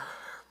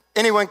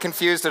Anyone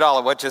confused at all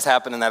at what just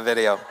happened in that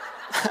video?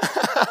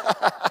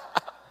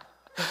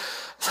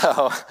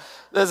 So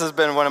this has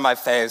been one of my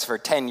faves for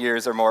 10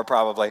 years or more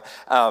probably.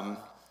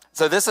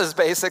 So this is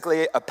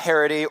basically a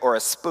parody or a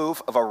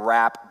spoof of a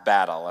rap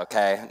battle,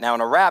 okay? Now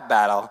in a rap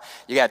battle,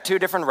 you got two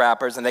different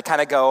rappers and they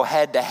kind of go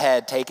head to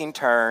head taking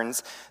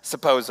turns,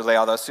 supposedly,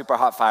 although Super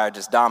Hot Fire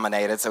just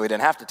dominated so we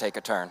didn't have to take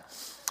a turn.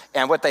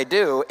 And what they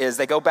do is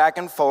they go back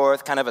and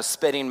forth, kind of a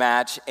spitting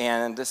match,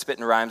 and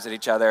spitting rhymes at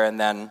each other, and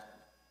then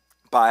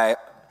by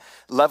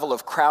level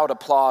of crowd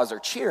applause or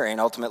cheering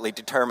ultimately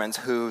determines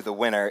who the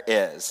winner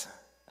is.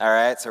 All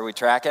right, so are we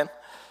tracking?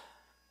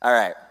 All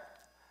right.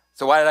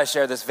 So why did I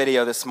share this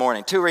video this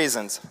morning? 2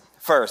 reasons.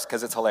 First,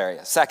 because it's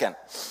hilarious. Second,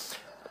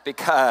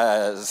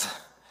 because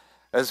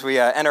as we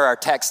enter our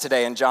text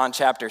today in John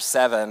chapter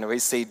 7, we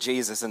see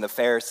Jesus and the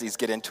Pharisees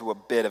get into a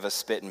bit of a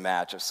spitting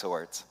match of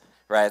sorts,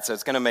 right? So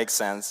it's going to make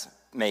sense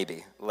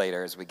maybe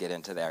later as we get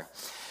into there.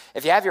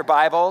 If you have your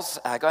Bibles,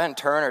 go ahead and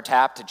turn or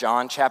tap to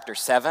John chapter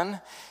 7.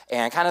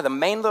 And kind of the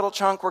main little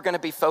chunk we're going to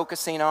be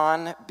focusing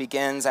on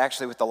begins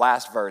actually with the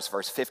last verse,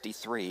 verse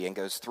 53, and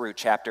goes through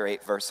chapter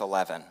 8, verse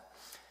 11.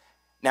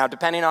 Now,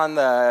 depending on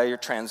your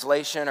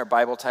translation or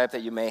Bible type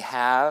that you may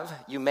have,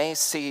 you may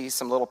see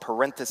some little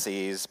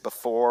parentheses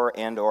before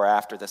and or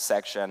after the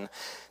section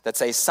that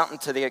say something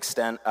to the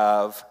extent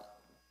of,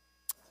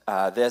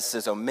 this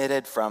is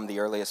omitted from the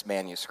earliest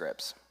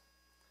manuscripts.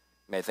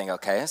 You may think,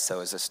 okay,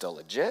 so is this still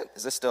legit?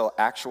 Is this still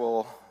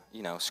actual,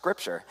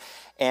 scripture?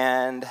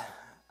 And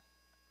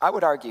I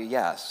would argue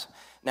yes.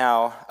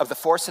 Now, of the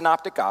 4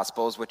 synoptic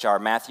gospels, which are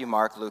Matthew,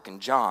 Mark, Luke,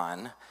 and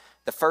John,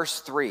 the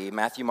first 3,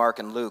 Matthew, Mark,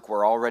 and Luke,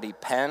 were already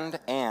penned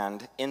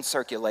and in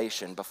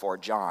circulation before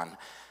John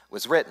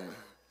was written.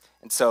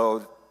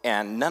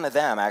 And none of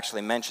them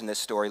actually mention this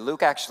story.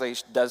 Luke actually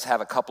does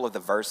have a couple of the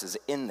verses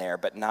in there,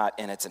 but not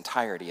in its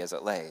entirety as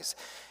it lays.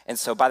 And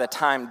so by the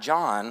time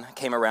John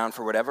came around,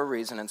 for whatever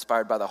reason,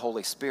 inspired by the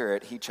Holy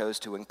Spirit, he chose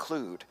to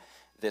include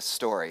this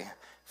story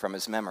from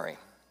his memory.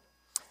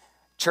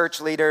 Church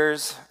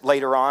leaders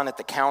later on at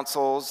the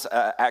councils,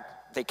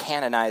 they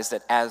canonized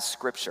it as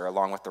Scripture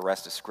along with the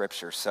rest of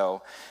Scripture.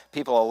 So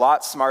people a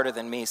lot smarter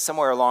than me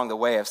somewhere along the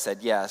way have said,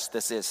 yes,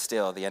 this is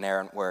still the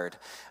inerrant word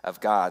of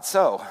God.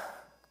 So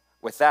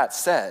with that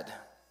said,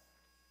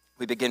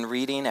 we begin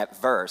reading at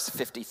verse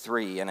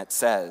 53, and it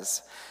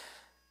says,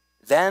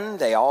 "Then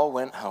they all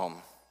went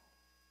home."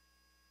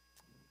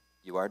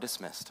 You are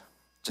dismissed.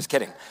 Just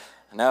kidding.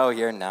 No,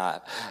 you're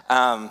not.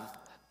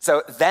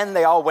 So then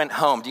they all went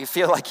home. Do you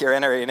feel like you're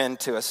entering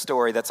into a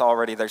story that's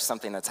already, there's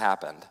something that's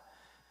happened?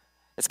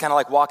 It's kind of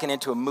like walking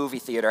into a movie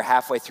theater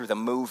halfway through the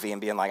movie and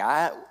being like,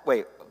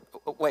 wait,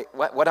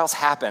 what else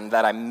happened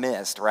that I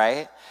missed,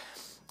 right?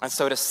 And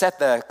so to set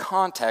the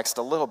context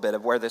a little bit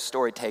of where this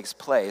story takes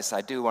place, I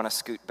do want to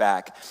scoot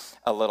back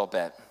a little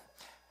bit.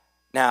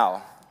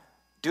 Now,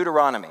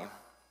 Deuteronomy.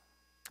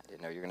 I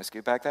didn't know you were going to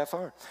scoot back that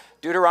far.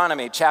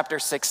 Deuteronomy chapter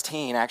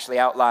 16 actually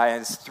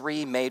outlines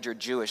 3 major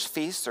Jewish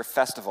feasts or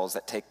festivals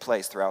that take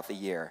place throughout the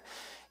year.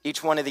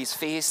 Each one of these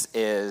feasts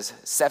is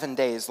 7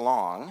 days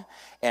long,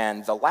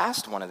 and the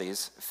last one of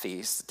these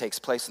feasts that takes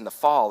place in the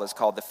fall is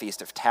called the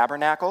Feast of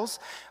Tabernacles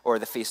or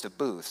the Feast of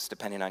Booths,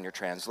 depending on your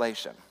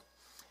translation.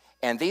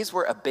 And these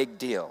were a big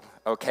deal,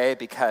 okay,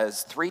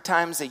 because 3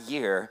 times a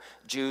year,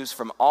 Jews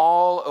from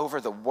all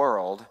over the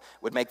world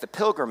would make the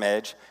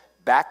pilgrimage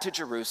back to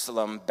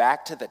Jerusalem,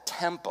 back to the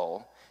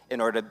temple,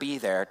 in order to be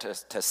there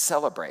to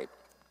celebrate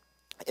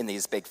in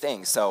these big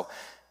things. So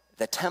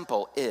the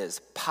temple is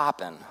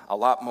popping a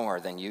lot more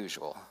than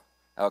usual,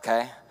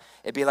 okay?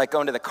 It'd be like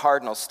going to the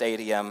Cardinal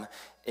Stadium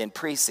in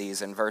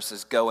preseason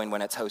versus going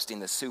when it's hosting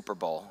the Super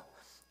Bowl.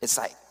 It's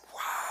like, wow.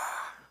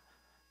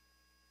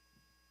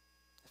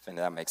 If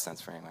that makes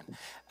sense for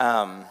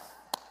anyone.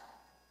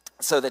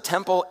 So the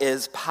temple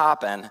is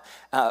popping,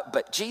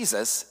 but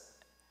Jesus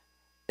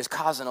is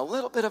causing a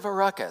little bit of a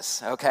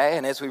ruckus, okay?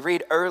 And as we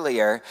read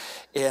earlier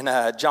in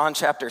John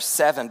chapter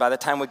 7, by the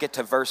time we get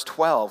to verse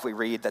 12, we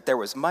read that there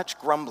was much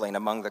grumbling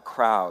among the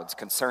crowds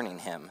concerning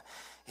him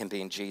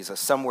being Jesus.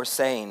 Some were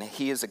saying,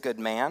 he is a good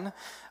man.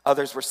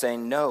 Others were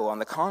saying, no, on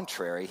the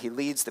contrary, he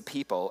leads the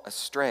people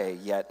astray.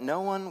 Yet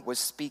no one was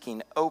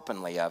speaking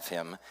openly of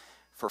him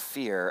for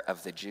fear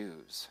of the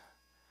Jews.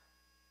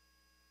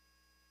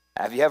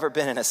 Have you ever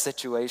been in a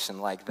situation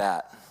like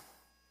that?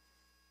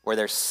 Where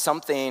there's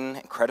something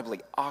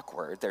incredibly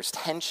awkward, there's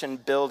tension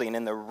building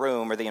in the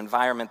room or the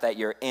environment that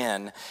you're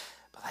in,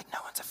 but like no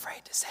one's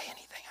afraid to say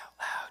anything out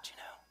loud,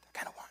 They're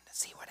kind of wanting to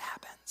see what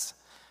happens.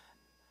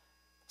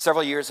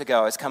 Several years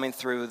ago, I was coming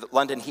through the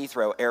London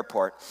Heathrow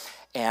Airport,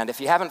 and if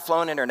you haven't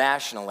flown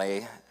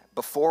internationally,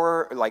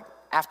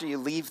 after you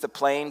leave the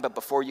plane, but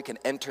before you can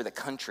enter the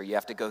country, you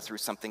have to go through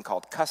something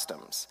called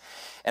customs.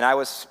 And I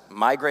was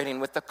migrating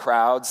with the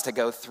crowds to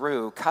go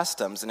through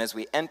customs, and as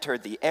we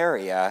entered the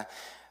area,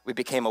 we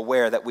became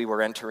aware that we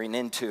were entering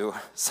into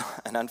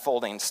an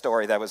unfolding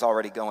story that was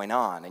already going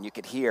on, and you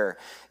could hear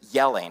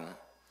yelling.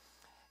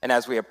 And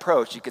as we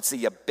approached, you could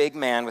see a big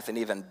man with an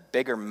even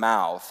bigger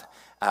mouth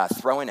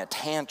throwing a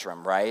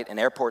tantrum, right? And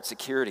airport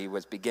security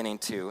was beginning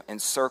to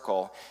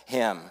encircle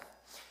him.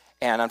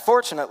 And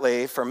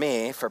unfortunately for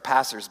me, for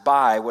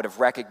passersby, would have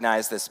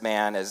recognized this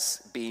man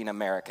as being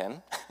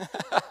American.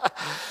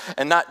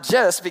 And not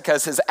just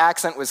because his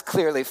accent was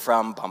clearly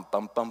from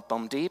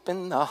deep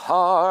in the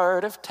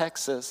heart of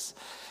Texas,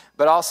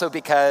 but also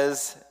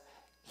because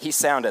he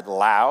sounded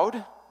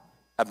loud,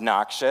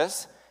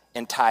 obnoxious,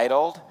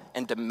 entitled,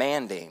 and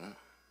demanding.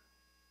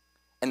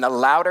 And the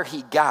louder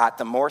he got,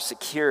 the more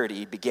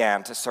security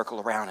began to circle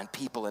around, and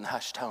people in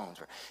hushed tones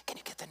were, can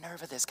you get the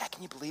nerve of this guy?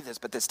 Can you believe this?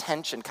 But this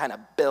tension kind of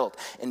built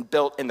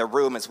in the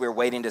room as we were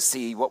waiting to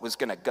see what was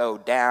going to go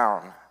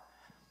down.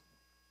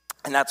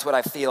 And that's what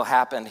I feel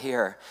happened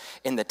here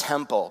in the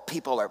temple.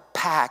 People are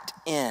packed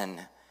in,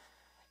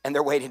 and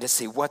they're waiting to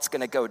see what's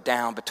going to go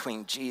down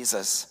between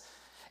Jesus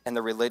and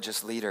the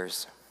religious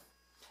leaders.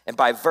 And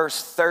by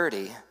verse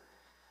 30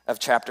 of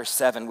chapter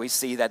 7, we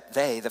see that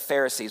the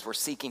Pharisees, were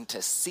seeking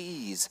to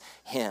seize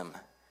him.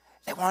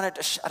 They wanted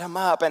to shut him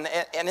up. And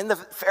in the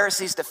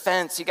Pharisees'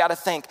 defense, you got to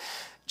think,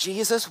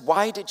 Jesus,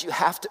 why did you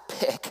have to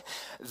pick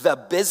the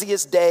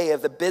busiest day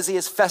of the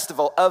busiest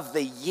festival of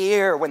the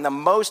year when the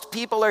most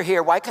people are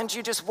here? Why couldn't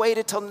you just wait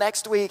until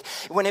next week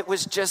when it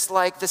was just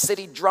like the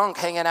city drunk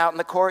hanging out in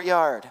the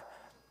courtyard,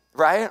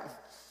 right?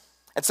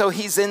 And so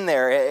he's in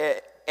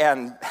there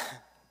and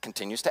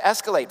continues to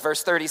escalate.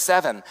 Verse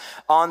 37,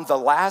 on the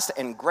last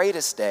and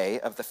greatest day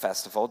of the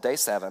festival, day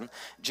 7,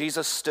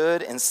 Jesus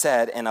stood and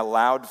said in a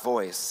loud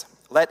voice,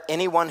 let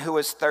anyone who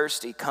is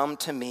thirsty come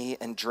to me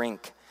and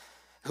drink.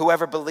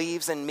 Whoever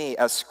believes in me,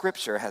 as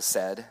scripture has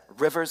said,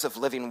 rivers of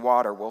living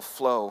water will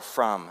flow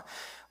from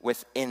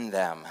within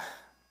them.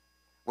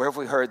 Where have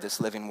we heard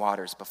this living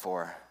waters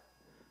before?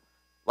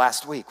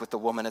 Last week with the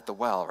woman at the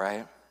well,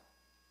 right?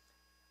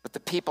 But the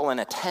people in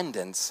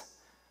attendance,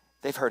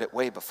 they've heard it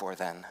way before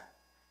then.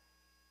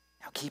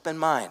 Now keep in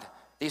mind,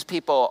 these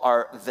people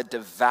are the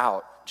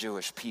devout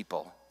Jewish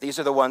people. These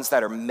are the ones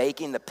that are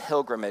making the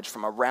pilgrimage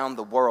from around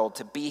the world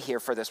to be here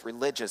for this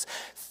religious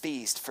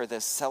feast, for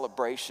this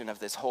celebration of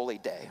this holy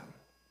day.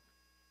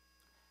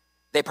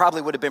 They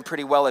probably would have been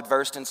pretty well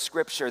versed in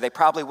scripture. They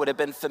probably would have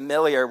been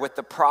familiar with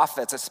the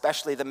prophets,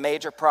 especially the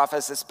major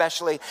prophets,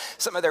 especially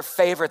some of their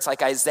favorites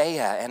like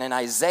Isaiah. And in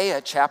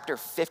Isaiah chapter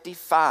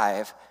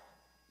 55,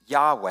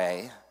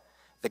 Yahweh,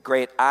 the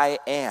great I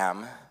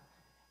Am,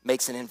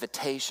 makes an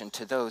invitation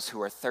to those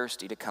who are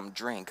thirsty to come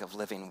drink of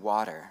living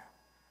water.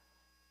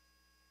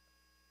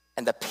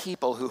 And the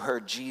people who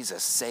heard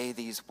Jesus say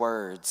these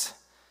words,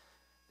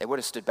 they would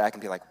have stood back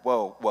and be like,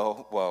 whoa,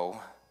 whoa, whoa.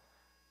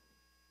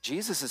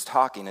 Jesus is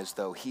talking as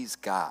though he's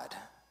God.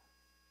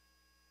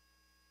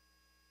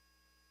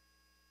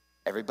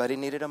 Everybody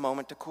needed a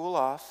moment to cool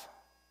off.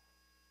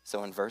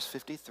 So in verse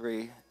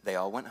 53, they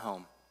all went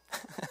home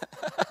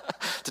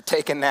to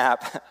take a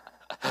nap.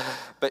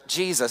 But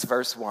Jesus,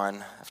 verse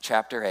 1 of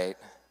chapter 8,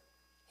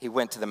 he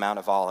went to the Mount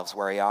of Olives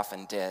where he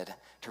often did,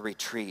 to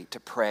retreat, to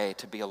pray,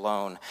 to be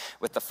alone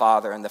with the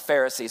Father. And the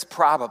Pharisees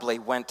probably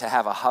went to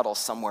have a huddle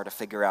somewhere to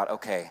figure out,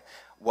 okay,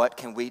 what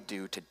can we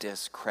do to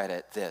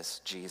discredit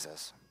this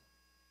Jesus?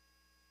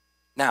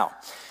 Now,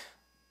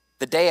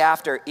 the day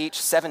after each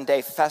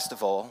 7-day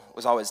festival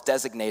was always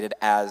designated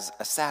as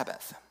a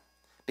Sabbath,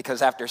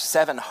 because after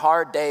 7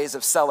 hard days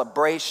of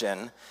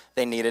celebration,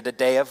 they needed a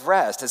day of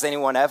rest. Has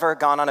anyone ever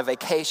gone on a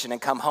vacation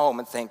and come home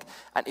and think,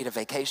 I need a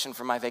vacation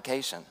for my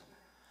vacation?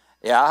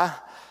 Yeah?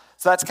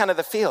 So that's kind of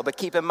the feel. But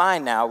keep in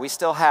mind now, we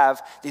still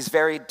have these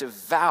very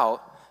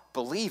devout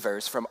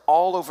believers from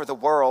all over the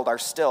world are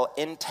still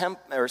in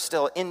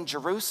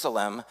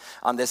Jerusalem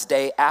on this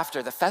day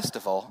after the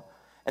festival.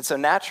 And so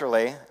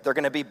naturally, they're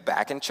going to be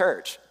back in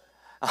church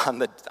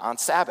on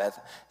Sabbath,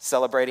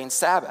 celebrating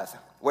Sabbath.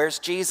 Where's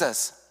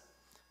Jesus?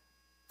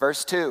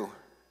 Verse 2.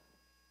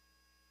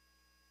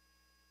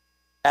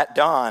 At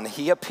dawn,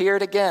 he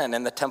appeared again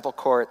in the temple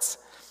courts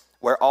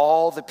where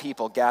all the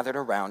people gathered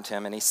around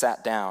him, and he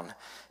sat down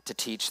to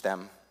teach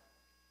them.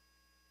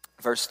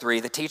 Verse 3,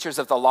 the teachers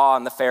of the law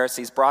and the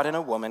Pharisees brought in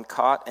a woman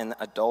caught in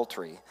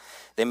adultery.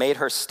 They made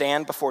her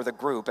stand before the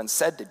group and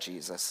said to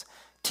Jesus,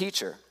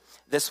 Teacher,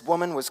 this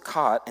woman was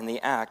caught in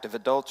the act of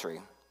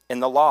adultery. In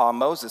the law,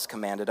 Moses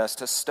commanded us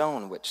to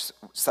stone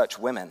such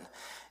women.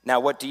 Now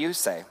what do you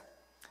say?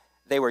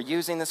 They were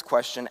using this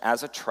question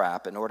as a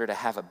trap in order to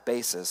have a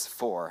basis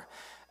for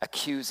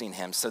accusing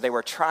him. So they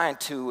were trying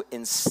to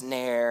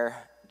ensnare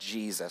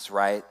Jesus,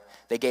 right?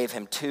 They gave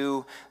him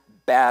 2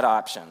 bad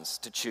options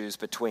to choose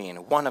between.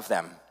 One of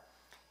them,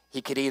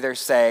 he could either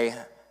say,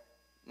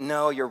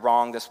 no, you're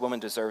wrong, this woman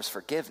deserves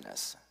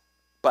forgiveness.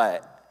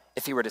 But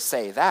if he were to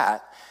say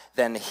that,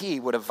 then he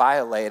would have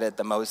violated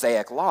the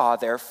Mosaic law,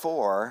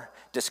 therefore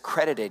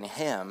discrediting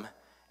him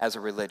as a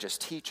religious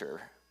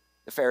teacher.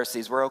 The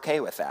Pharisees were okay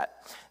with that.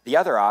 The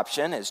other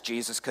option is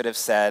Jesus could have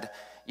said,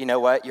 you know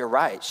what, you're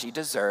right, she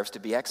deserves to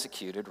be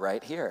executed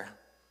right here.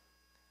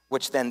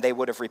 Which then they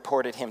would have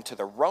reported him to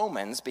the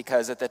Romans,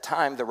 because at the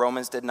time the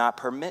Romans did not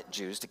permit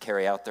Jews to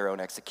carry out their own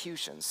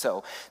executions.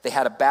 So they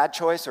had a bad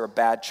choice or a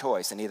bad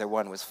choice, and either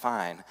one was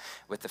fine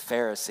with the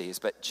Pharisees.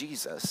 But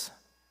Jesus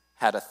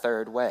had a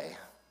third way.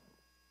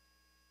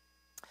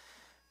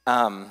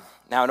 Now,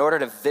 in order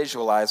to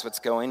visualize what's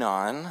going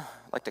on,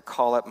 I'd like to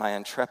call up my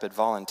intrepid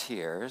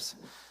volunteers.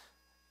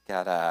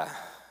 Come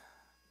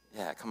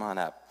on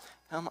up.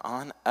 Come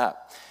on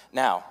up.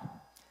 Now,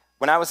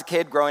 when I was a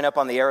kid growing up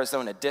on the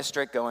Arizona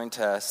district, going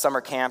to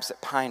summer camps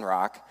at Pine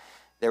Rock,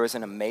 there was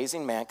an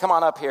amazing man. Come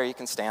on up here. You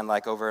can stand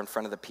like over in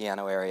front of the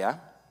piano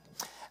area.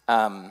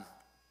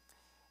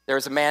 There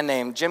was a man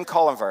named Jim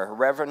Cullenber,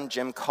 Reverend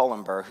Jim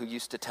Cullenber, who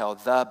used to tell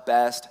the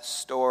best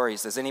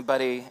stories. Does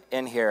anybody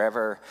in here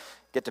ever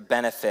get to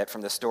benefit from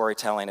the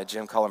storytelling of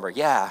Jim Cullenber?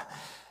 Yeah,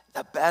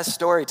 the best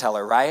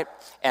storyteller, right?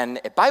 And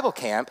at Bible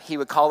camp, he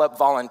would call up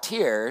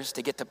volunteers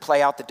to get to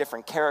play out the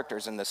different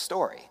characters in the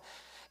story.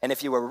 And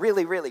if you were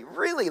really, really,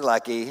 really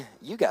lucky,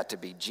 you got to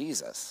be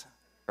Jesus,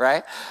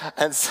 right?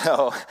 And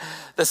so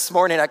this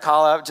morning I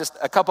call up just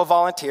a couple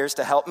volunteers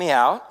to help me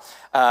out.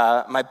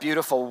 My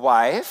beautiful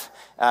wife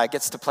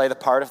gets to play the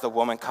part of the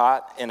woman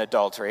caught in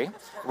adultery.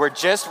 We're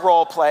just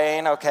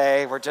role-playing,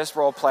 okay? We're just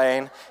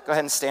role-playing. Go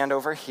ahead and stand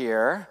over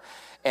here.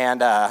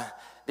 And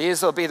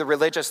these will be the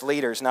religious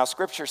leaders. Now,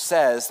 Scripture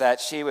says that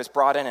she was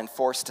brought in and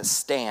forced to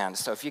stand.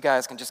 So if you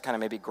guys can just kind of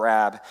maybe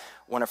grab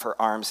one of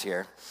her arms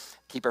here,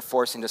 keep her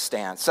forcing to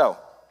stand. So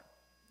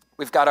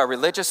we've got our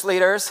religious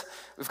leaders,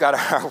 we've got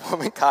our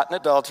woman caught in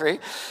adultery,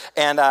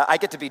 and I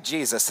get to be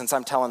Jesus since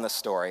I'm telling the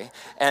story.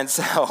 And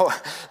so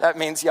that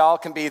means y'all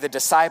can be the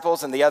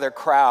disciples and the other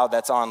crowd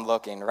that's on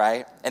looking,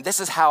 right? And this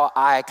is how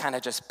I kind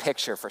of just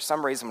picture, for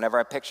some reason, whenever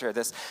I picture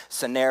this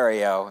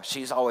scenario,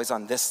 she's always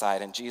on this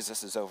side and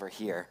Jesus is over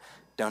here.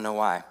 Don't know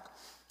why.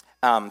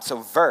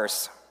 So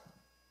verse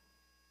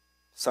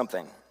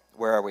something.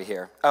 Where are we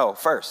here? Oh,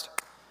 first.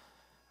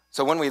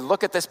 So when we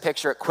look at this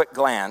picture at quick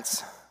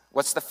glance,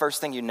 what's the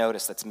first thing you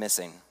notice that's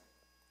missing?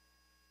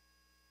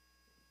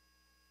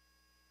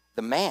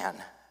 The man.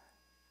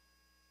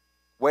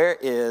 Where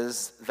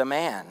is the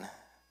man?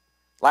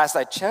 Last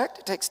I checked,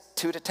 it takes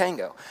two to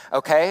tango,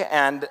 okay?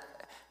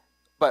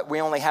 But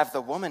we only have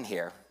the woman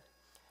here.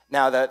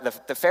 Now,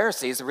 the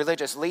Pharisees, the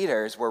religious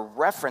leaders, were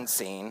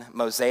referencing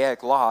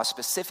Mosaic law.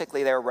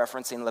 Specifically, they were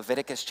referencing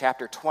Leviticus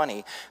chapter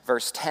 20,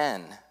 verse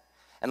 10.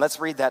 And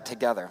let's read that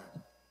together.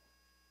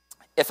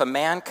 If a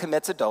man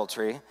commits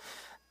adultery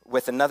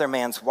with another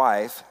man's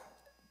wife,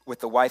 with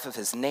the wife of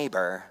his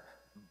neighbor,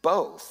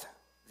 both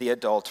the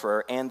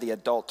adulterer and the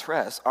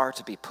adulteress are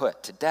to be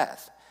put to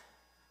death.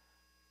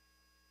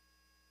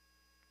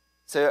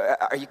 So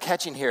are you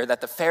catching here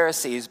that the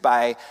Pharisees,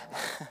 by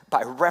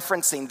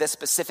referencing this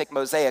specific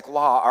Mosaic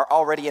law, are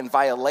already in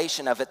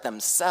violation of it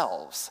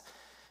themselves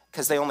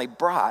because they only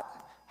brought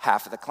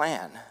half of the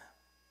clan?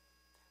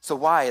 So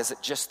why is it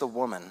just the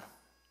woman?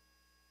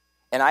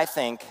 And I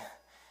think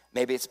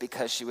maybe it's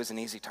because she was an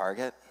easy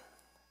target,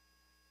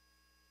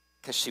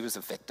 because she was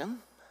a victim.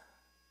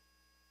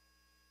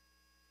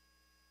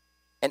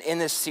 And in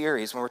this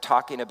series, when we're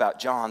talking about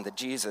John, the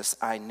Jesus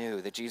I knew,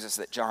 the Jesus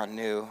that John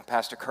knew,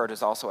 Pastor Kurt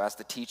has also asked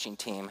the teaching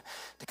team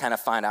to kind of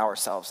find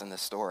ourselves in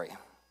this story.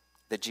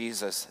 The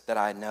Jesus that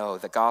I know,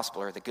 the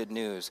gospel or the good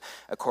news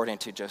according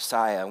to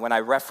Josiah. When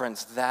I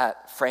reference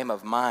that frame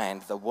of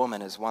mind, the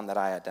woman is one that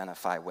I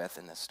identify with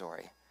in this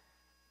story.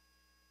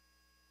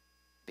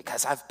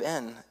 Because I've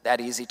been that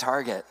easy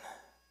target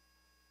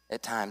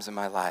at times in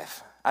my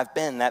life. I've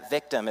been that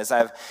victim, as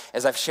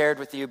I've shared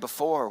with you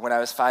before. When I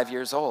was 5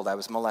 years old, I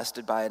was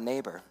molested by a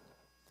neighbor.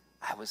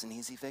 I was an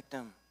easy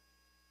victim.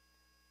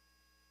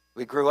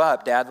 We grew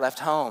up, Dad left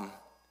home.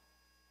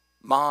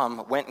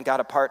 Mom went and got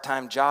a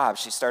part-time job.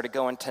 She started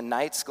going to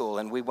night school,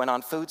 and we went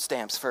on food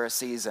stamps for a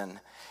season.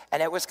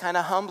 And it was kind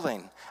of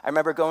humbling. I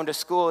remember going to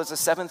school as a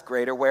 7th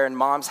grader wearing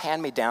Mom's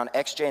hand-me-down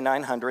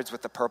XJ900s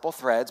with the purple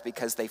threads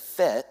because they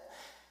fit,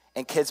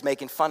 and kids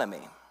making fun of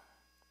me.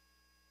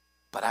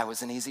 But I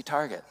was an easy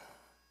target.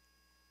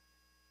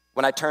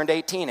 When I turned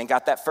 18 and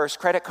got that first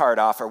credit card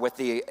offer with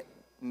the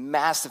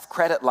massive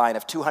credit line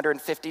of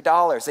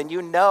 $250, and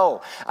you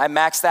know I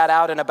maxed that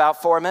out in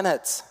about 4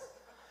 minutes,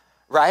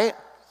 right?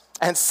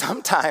 And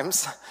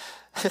sometimes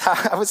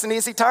I was an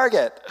easy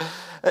target.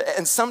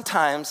 And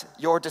sometimes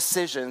your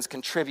decisions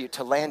contribute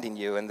to landing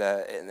you in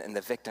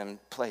the victim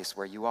place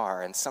where you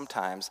are, and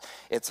sometimes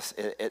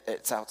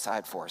it's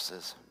outside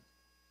forces.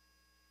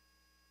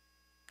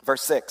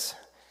 Verse 6,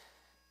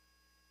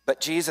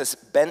 but Jesus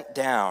bent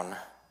down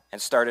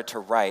and started to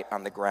write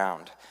on the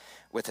ground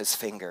with his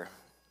finger.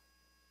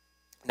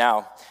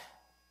 Now,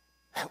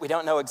 we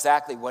don't know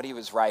exactly what he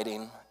was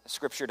writing.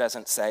 Scripture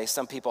doesn't say.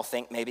 Some people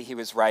think maybe he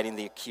was writing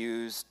the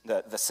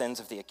sins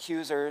of the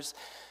accusers.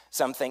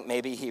 Some think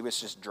maybe he was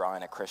just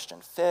drawing a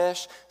Christian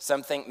fish.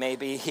 Some think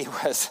maybe he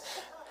was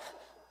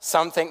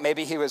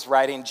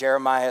writing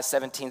Jeremiah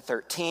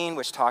 17:13,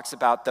 which talks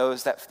about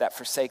those that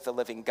forsake the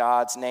living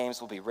God's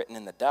names will be written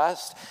in the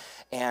dust.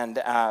 And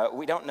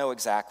we don't know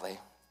exactly.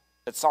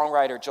 But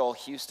songwriter Joel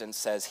Houston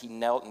says he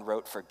knelt and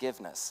wrote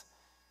forgiveness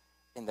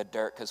in the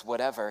dirt because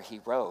whatever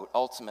he wrote,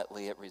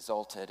 ultimately it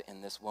resulted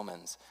in this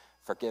woman's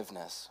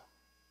forgiveness.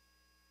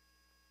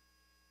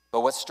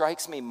 But what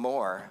strikes me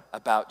more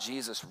about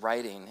Jesus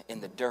writing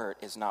in the dirt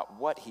is not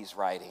what he's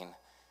writing,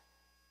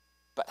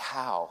 but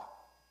how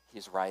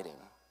he's writing.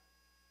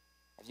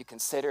 Have you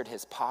considered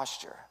his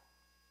posture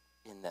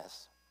in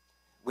this?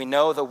 We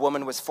know the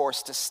woman was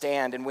forced to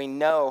stand, and we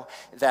know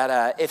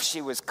that if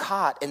she was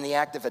caught in the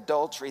act of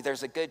adultery,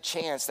 there's a good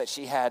chance that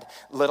she had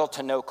little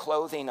to no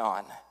clothing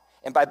on.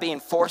 And by being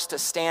forced to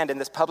stand in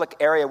this public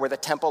area where the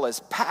temple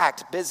is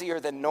packed, busier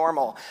than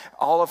normal,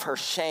 all of her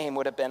shame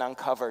would have been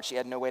uncovered. She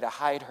had no way to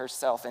hide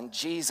herself. And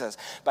Jesus,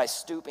 by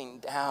stooping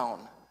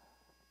down,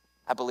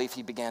 I believe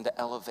he began to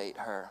elevate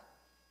her.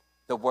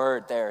 The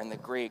word there in the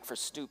Greek for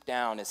stoop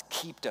down is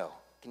kypto.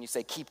 Can you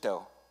say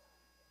kypto?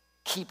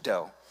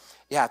 Kypto.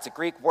 Yeah, it's a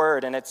Greek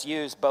word, and it's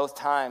used both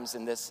times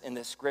in this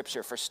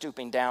scripture for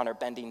stooping down or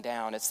bending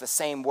down. It's the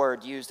same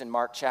word used in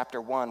Mark chapter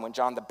 1 when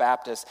John the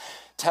Baptist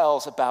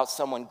tells about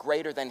someone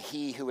greater than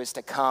he who is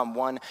to come,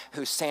 one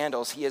whose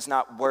sandals he is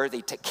not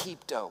worthy, to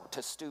kypto,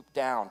 to stoop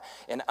down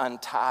and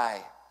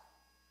untie.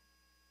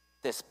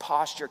 This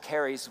posture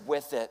carries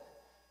with it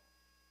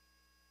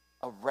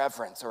a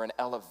reverence or an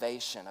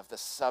elevation of the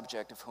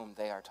subject of whom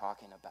they are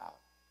talking about.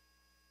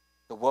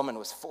 The woman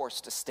was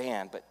forced to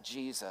stand, but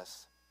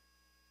Jesus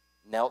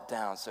knelt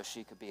down so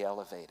she could be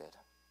elevated.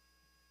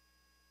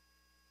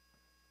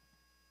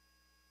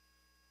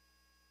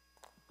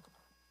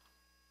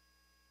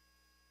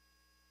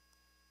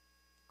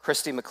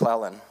 Christy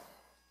McClellan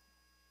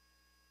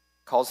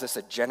calls this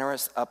a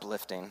generous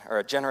uplifting, or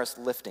a generous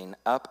lifting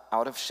up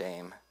out of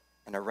shame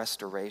and a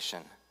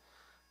restoration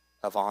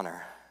of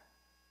honor.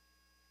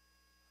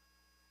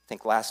 I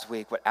think last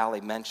week what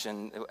Allie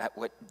mentioned,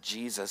 what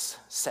Jesus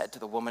said to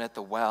the woman at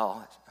the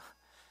well,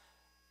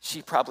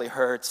 she probably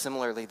heard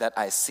similarly that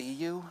I see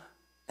you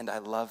and I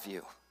love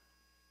you.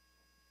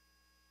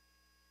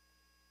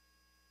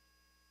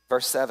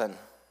 Verse 7,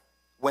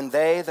 when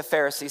they, the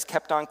Pharisees,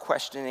 kept on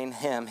questioning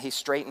him, he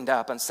straightened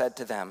up and said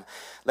to them,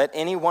 let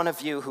any one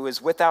of you who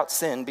is without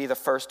sin be the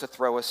first to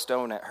throw a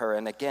stone at her.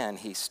 And again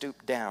he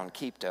stooped down,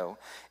 kypto,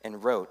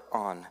 and wrote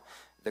on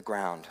the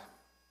ground.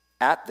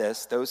 At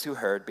this, those who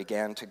heard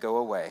began to go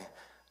away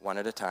one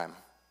at a time,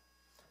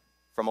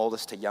 from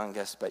oldest to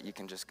youngest, but you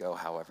can just go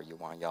however you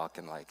want. Y'all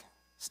can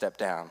step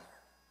down,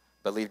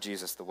 but leave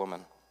Jesus, the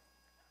woman.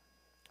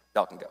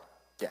 Y'all can go.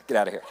 Yeah, get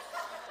out of here.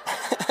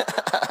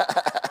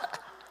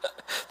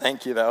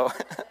 Thank you, though.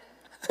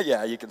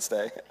 Yeah, you can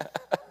stay.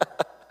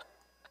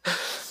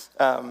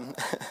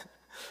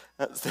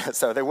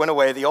 So they went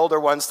away, the older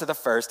ones to the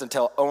first,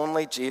 until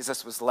only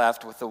Jesus was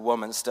left with the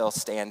woman still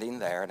standing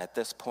there. And at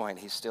this point,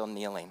 he's still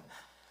kneeling.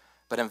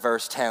 But in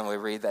verse 10, we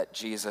read that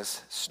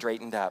Jesus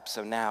straightened up.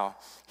 So now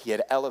he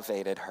had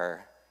elevated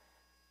her,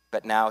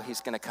 but now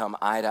he's going to come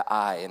eye to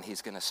eye and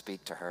he's going to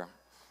speak to her.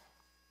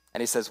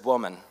 And he says,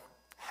 woman,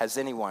 has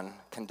anyone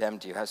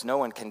condemned you? Has no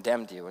one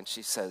condemned you? And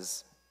she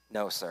says,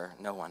 no, sir,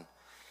 no one. And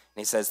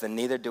he says, then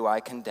neither do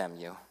I condemn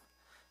you.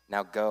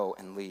 Now go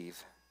and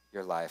leave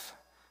your life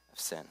of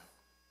sin.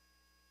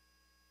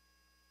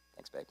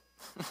 Thanks, babe.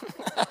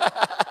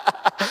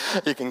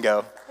 You can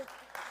go.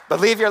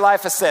 But leave your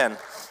life of sin.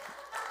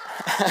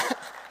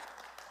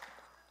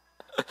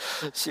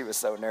 She was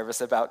so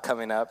nervous about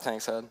coming up.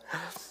 Thanks, hon.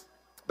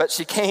 But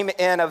she came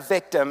in a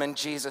victim, and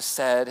Jesus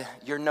said,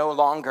 you're no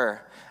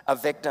longer a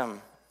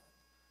victim.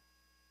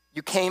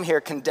 You came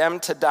here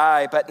condemned to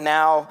die, but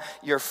now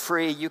you're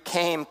free. You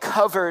came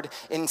covered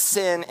in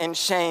sin and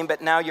shame,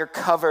 but now you're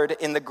covered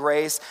in the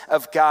grace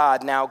of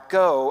God. Now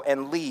go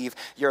and leave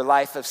your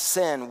life of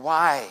sin.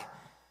 Why?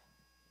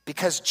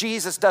 Because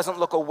Jesus doesn't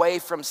look away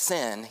from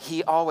sin.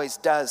 He always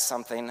does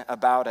something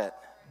about it.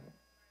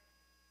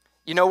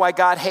 You know why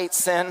God hates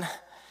sin?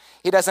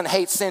 He doesn't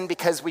hate sin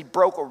because we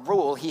broke a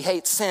rule. He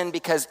hates sin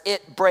because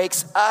it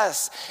breaks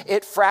us.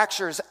 It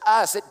fractures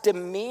us. It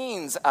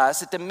demeans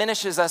us. It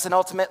diminishes us. And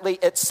ultimately,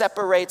 it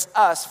separates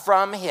us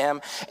from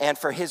him and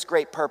for his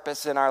great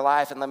purpose in our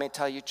life. And let me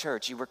tell you,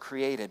 church, you were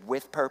created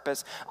with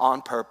purpose,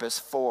 on purpose,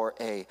 for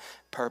a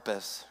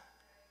purpose.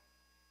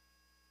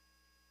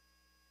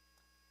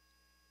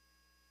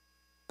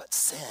 But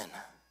sin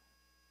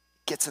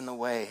gets in the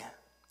way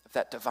of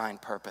that divine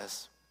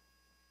purpose.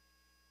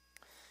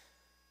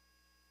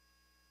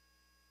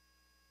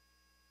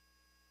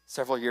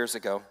 Several years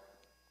ago,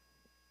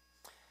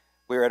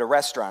 we were at a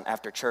restaurant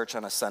after church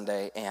on a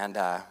Sunday, and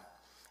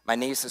my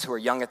nieces, who were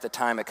young at the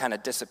time, had kind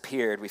of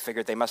disappeared. We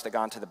figured they must have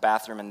gone to the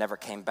bathroom and never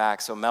came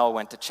back, so Mel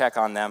went to check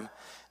on them. And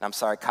I'm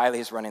sorry,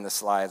 Kylie's running the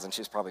slides, and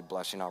she's probably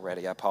blushing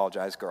already. I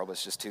apologize, girl, but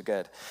it's just too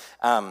good.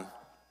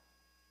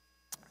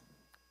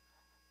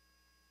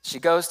 She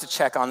goes to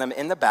check on them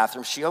in the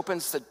bathroom. She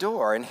opens the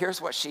door, and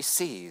here's what she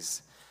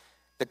sees.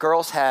 The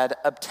girls had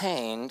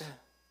obtained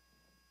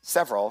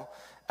several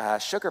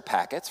sugar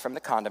packets from the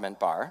condiment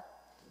bar.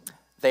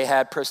 They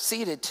had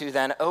proceeded to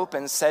then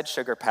open said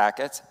sugar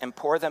packets and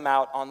pour them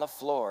out on the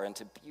floor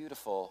into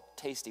beautiful,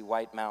 tasty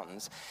white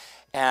mountains.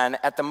 And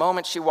at the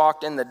moment she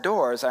walked in the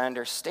doors, I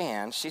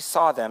understand, she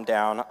saw them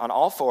down on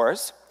all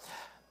fours,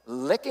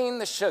 licking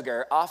the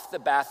sugar off the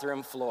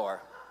bathroom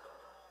floor.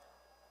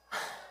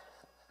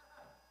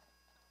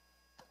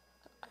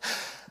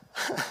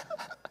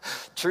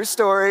 True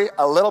story,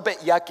 a little bit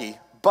yucky,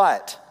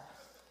 but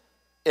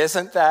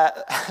isn't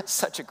that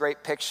such a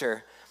great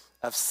picture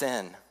of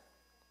sin?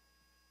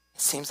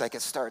 It seems like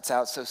it starts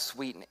out so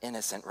sweet and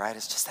innocent, right?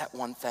 It's just that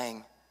one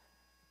thing.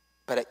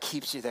 But it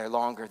keeps you there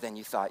longer than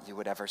you thought you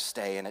would ever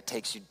stay, and it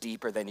takes you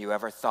deeper than you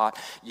ever thought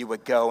you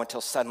would go,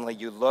 until suddenly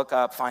you look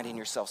up, finding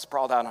yourself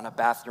sprawled out on a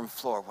bathroom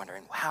floor,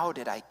 wondering, how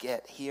did I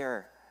get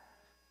here?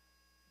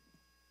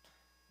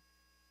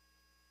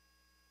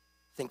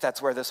 I think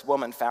that's where this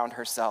woman found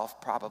herself,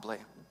 probably.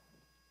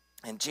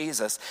 And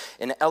Jesus,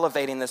 in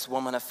elevating this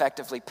woman,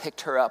 effectively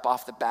picked her up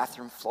off the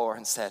bathroom floor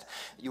and said,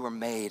 you were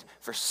made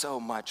for so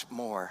much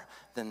more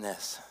than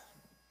this.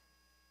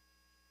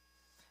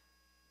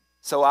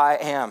 So I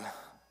am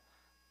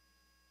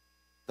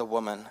the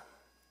woman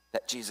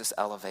that Jesus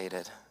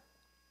elevated.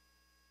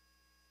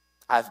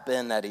 I've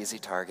been that easy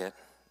target.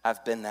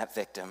 I've been that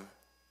victim.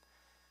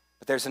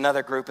 But there's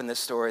another group in this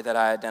story that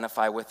I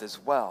identify with as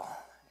well,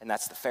 and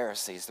that's the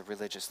Pharisees, the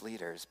religious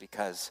leaders,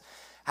 because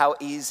how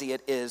easy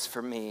it is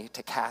for me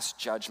to cast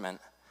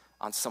judgment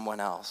on someone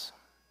else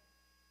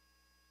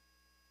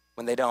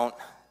when they don't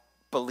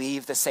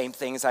believe the same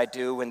things I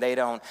do, when they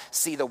don't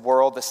see the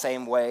world the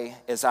same way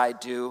as I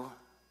do,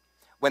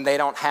 when they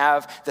don't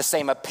have the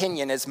same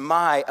opinion as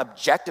my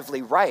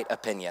objectively right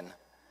opinion.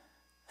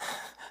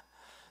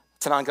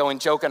 It's an ongoing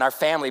joke in our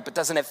family, but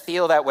doesn't it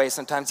feel that way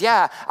sometimes?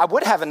 Yeah, I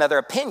would have another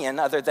opinion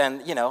other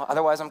than,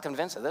 otherwise I'm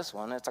convinced of this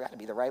one. It's got to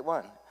be the right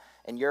one.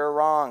 And you're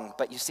wrong.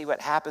 But you see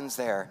what happens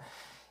there?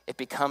 It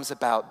becomes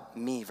about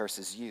me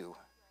versus you.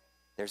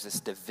 There's this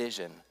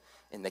division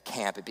in the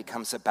camp. It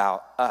becomes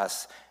about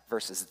us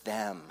versus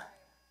them.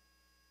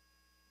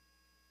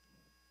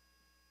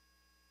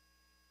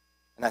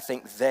 And I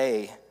think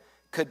they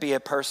could be a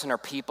person or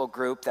people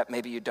group that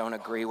maybe you don't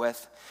agree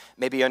with.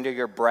 Maybe under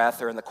your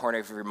breath or in the corner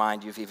of your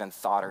mind you've even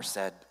thought or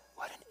said,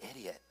 what an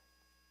idiot.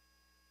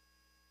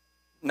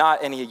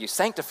 Not any of you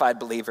sanctified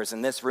believers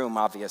in this room,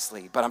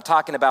 obviously, but I'm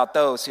talking about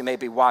those who may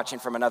be watching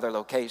from another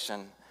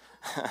location.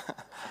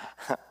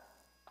 But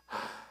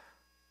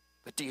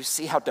do you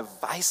see how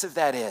divisive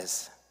that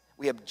is?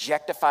 We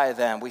objectify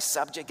them, we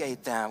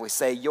subjugate them, we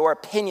say your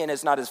opinion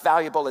is not as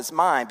valuable as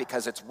mine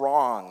because it's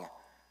wrong.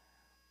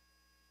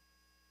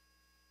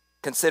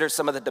 Consider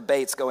some of the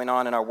debates going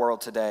on in our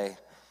world today.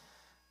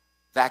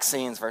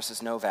 Vaccines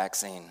versus no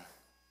vaccine.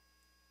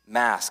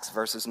 Masks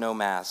versus no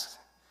masks.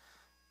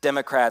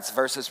 Democrats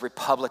versus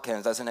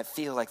Republicans. Doesn't it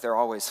feel like they're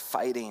always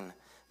fighting?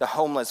 The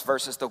homeless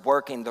versus the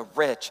working, the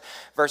rich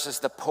versus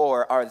the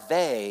poor. Are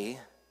they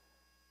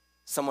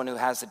someone who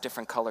has a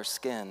different color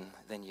skin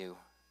than you?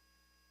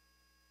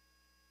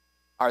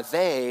 Are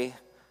they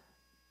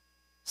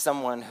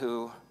someone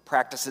who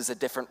practices a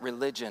different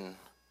religion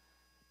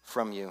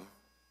from you?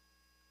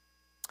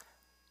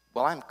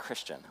 Well, I'm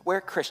Christian.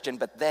 We're Christian,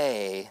 but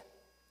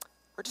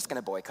we're just going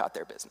to boycott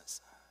their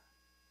business.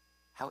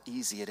 How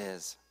easy it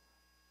is.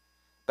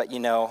 But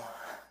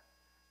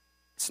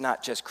it's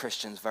not just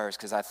Christians verse,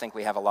 because I think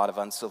we have a lot of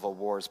uncivil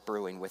wars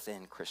brewing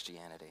within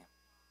Christianity.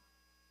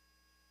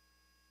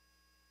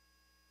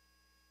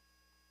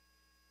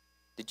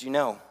 Did you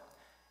know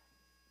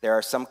there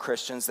are some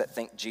Christians that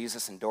think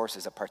Jesus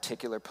endorses a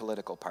particular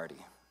political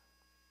party?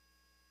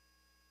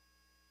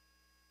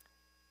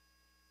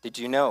 Did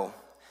you know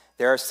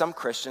there are some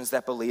Christians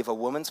that believe a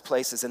woman's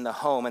place is in the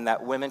home and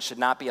that women should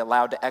not be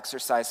allowed to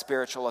exercise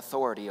spiritual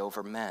authority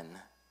over men?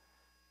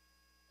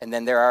 And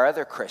then there are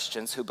other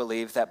Christians who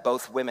believe that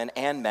both women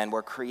and men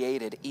were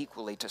created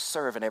equally to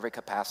serve in every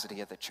capacity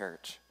of the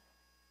church.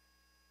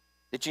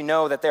 Did you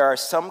know that there are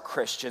some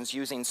Christians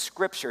using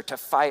scripture to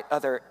fight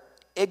other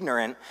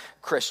ignorant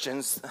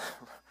Christians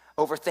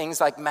over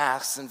things like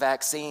masks and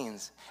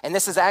vaccines? And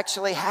this is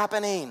actually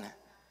happening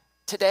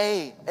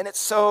today, and it's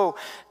so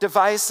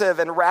divisive,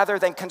 and rather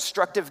than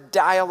constructive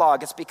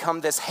dialogue, it's become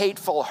this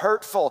hateful,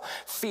 hurtful,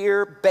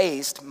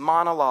 fear-based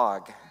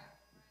monologue.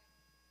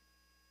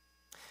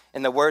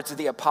 In the words of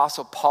the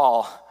Apostle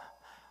Paul,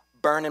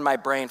 burn in my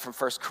brain from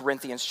 1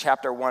 Corinthians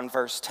chapter 1,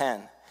 verse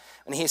 10.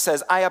 And he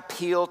says, I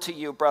appeal to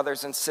you,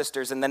 brothers and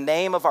sisters, in the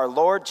name of our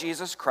Lord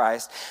Jesus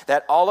Christ,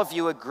 that all of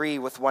you agree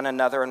with one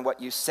another in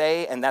what you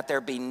say, and that there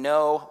be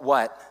no,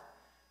 what?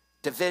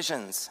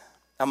 Divisions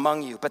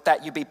among you, but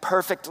that you be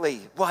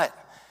perfectly, what?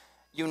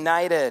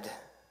 United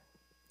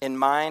in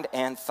mind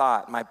and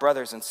thought. My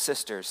brothers and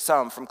sisters,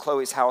 some from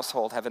Chloe's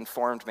household have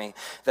informed me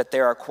that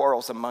there are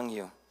quarrels among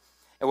you.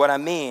 And what I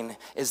mean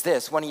is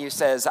this: one of you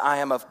says, I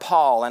am of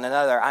Paul, and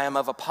another, I am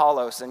of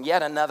Apollos, and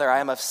yet another, I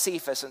am of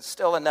Cephas, and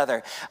still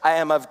another, I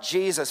am of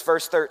Jesus.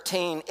 Verse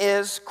 13,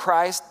 is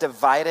Christ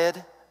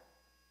divided?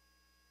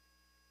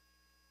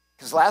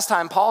 Because last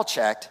time Paul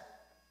checked,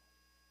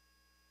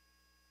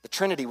 the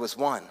Trinity was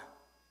one.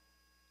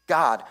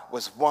 God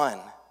was one.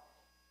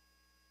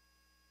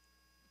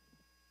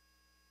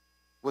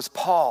 Was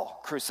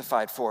Paul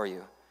crucified for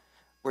you?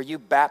 Were you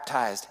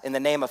baptized in the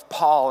name of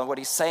Paul? And what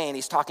he's saying,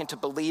 he's talking to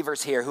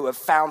believers here who have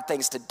found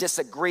things to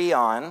disagree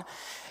on.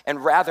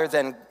 And rather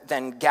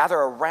than gather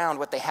around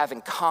what they have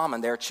in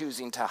common, they're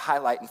choosing to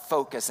highlight and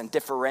focus and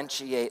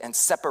differentiate and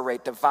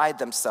separate, divide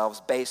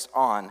themselves based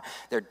on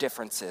their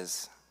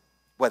differences,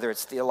 whether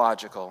it's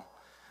theological,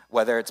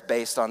 whether it's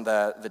based on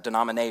the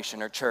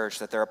denomination or church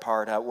that they're a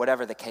part of,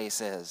 whatever the case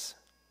is.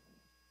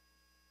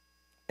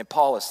 And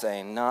Paul is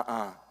saying,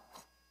 nuh-uh.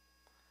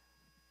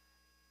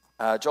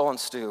 Joel and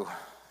Stu,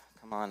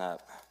 come on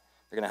up.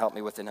 They're going to help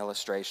me with an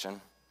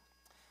illustration.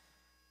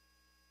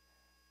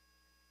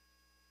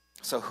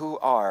 So who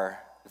are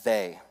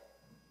they?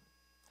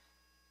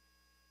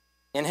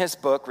 In his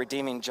book,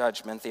 Redeeming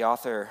Judgment, the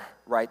author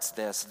writes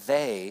this: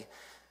 they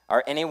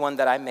are anyone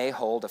that I may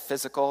hold a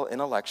physical,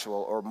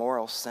 intellectual, or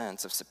moral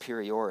sense of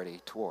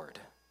superiority toward.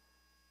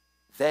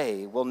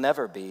 They will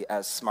never be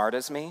as smart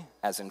as me,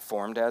 as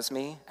informed as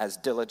me, as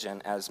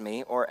diligent as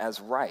me, or as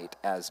right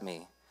as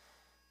me.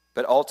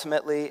 But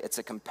ultimately, it's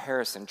a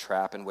comparison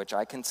trap in which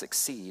I can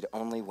succeed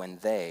only when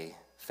they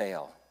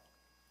fail.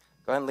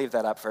 Go ahead and leave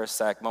that up for a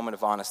sec. Moment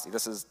of honesty.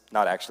 This is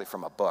not actually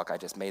from a book. I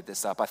just made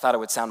this up. I thought it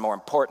would sound more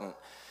important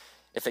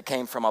if it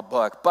came from a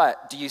book.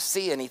 But do you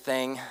see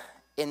anything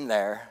in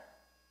there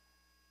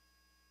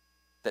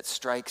that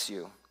strikes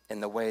you in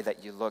the way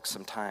that you look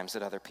sometimes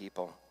at other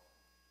people?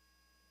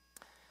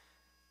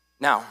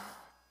 Now,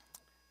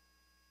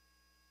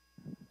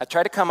 I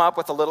tried to come up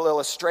with a little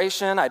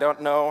illustration. I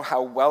don't know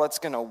how well it's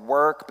going to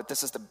work, but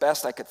this is the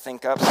best I could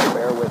think of, so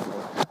bear with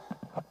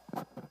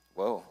me.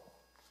 Whoa.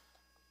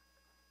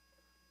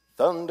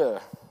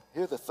 Thunder.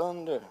 Hear the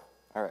thunder.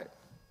 All right.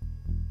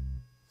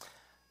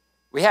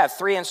 We have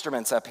 3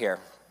 instruments up here: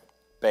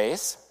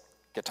 bass,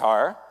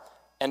 guitar,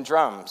 and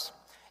drums.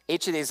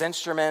 Each of these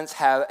instruments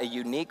have a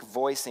unique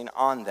voicing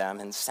on them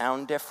and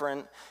sound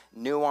different,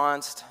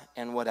 nuanced,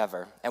 and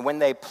whatever. And when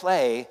they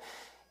play,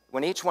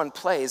 when each one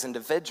plays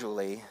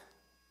individually,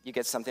 you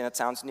get something that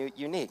sounds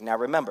unique. Now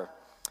remember,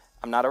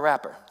 I'm not a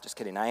rapper. Just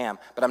kidding, I am.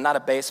 But I'm not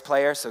a bass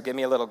player, so give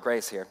me a little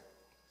grace here.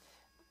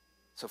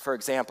 So for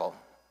example,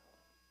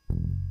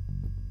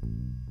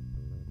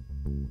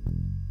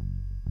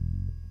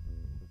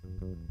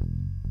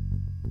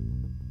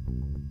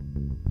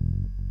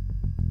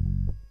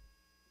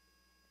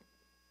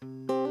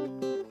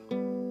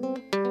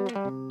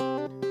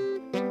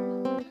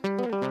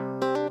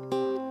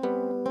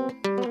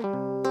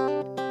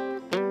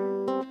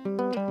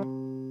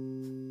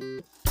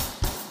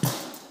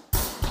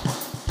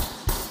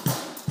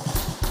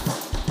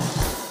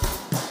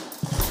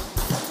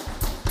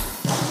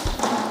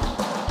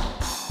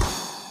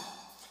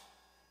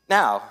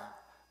 now,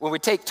 when we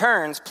take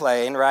turns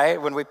playing, right,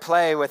 when we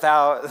play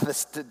without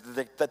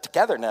the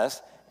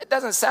togetherness, it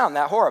doesn't sound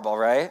that horrible,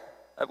 right?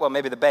 Well,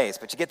 maybe the bass,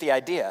 but you get the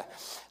idea.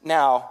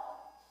 Now,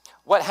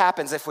 what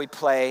happens if we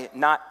play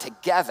not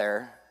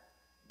together,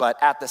 but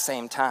at the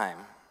same time?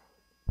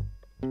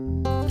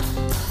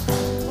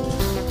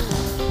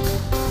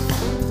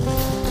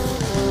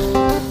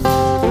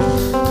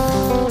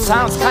 It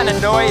sounds kind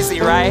of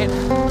noisy, right?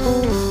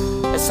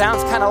 It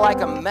sounds kind of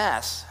like a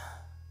mess.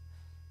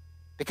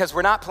 Because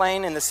we're not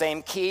playing in the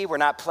same key, we're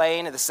not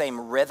playing in the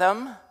same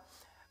rhythm.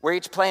 We're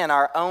each playing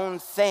our own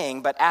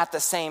thing, but at the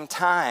same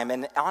time.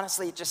 And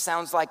honestly, it just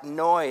sounds like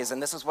noise.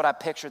 And this is what I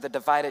picture the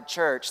divided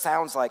church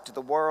sounds like to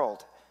the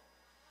world.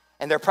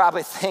 And they're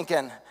probably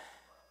thinking,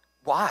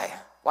 why?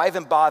 Why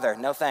even bother?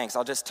 No thanks,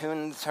 I'll just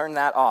turn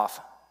that off.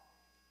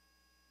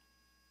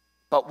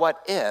 But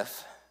what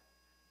if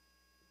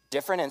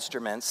different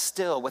instruments,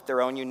 still with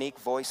their own unique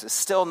voices,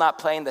 still not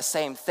playing the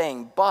same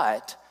thing,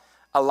 but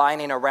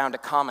aligning around a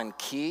common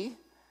key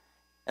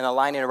and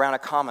aligning around a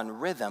common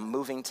rhythm,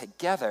 moving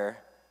together,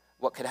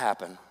 what could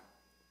happen?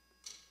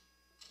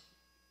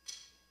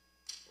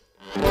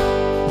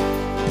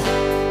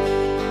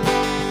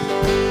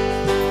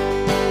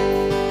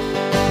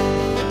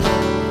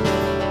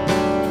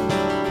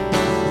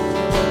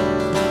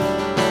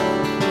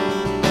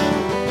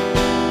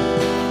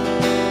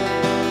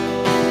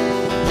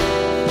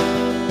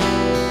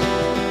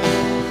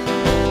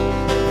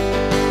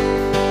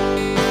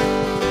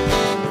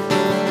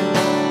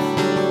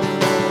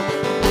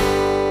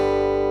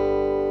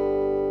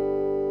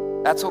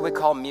 That's what we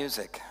call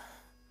music.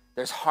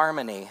 There's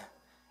harmony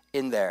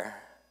in there.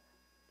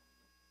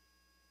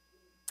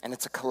 And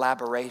it's a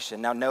collaboration.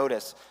 Now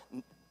notice,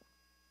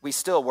 we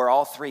still were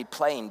all 3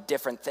 playing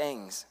different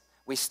things.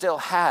 We still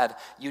had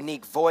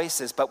unique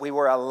voices, but we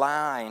were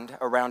aligned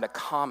around a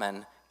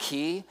common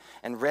key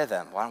and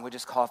rhythm. Why don't we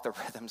just call it the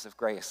rhythms of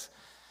grace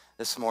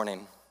this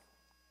morning?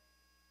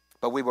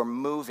 But we were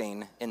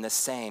moving in the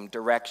same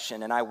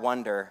direction. And I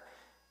wonder,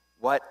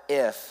 what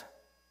if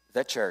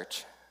the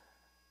church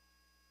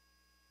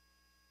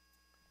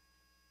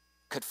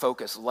could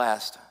focus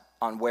less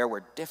on where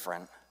we're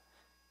different,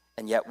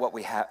 and yet what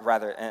we have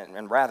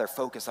rather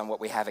focus on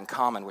what we have in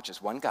common, which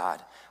is one God,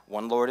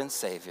 one Lord and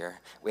Savior.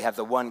 We have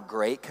the one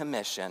great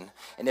commission,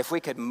 and if we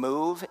could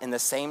move in the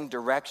same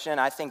direction,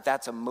 I think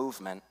that's a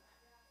movement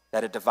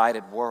that a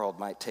divided world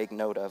might take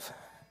note of.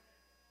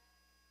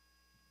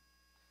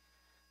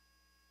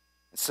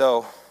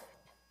 So,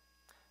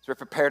 as we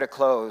prepare to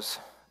close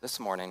this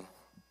morning,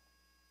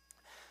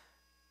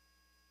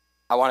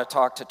 I want to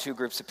talk to two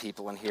groups of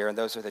people in here, and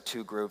those are the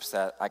two groups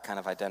that I kind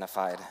of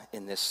identified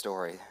in this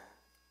story: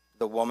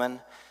 the woman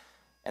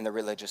and the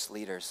religious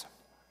leaders.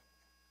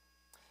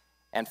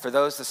 And for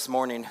those this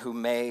morning who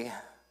may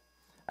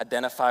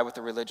identify with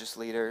the religious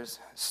leaders,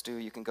 Stu,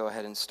 you can go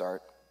ahead and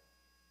start.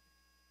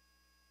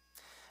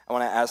 I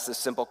want to ask this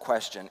simple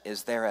question: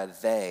 is there a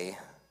they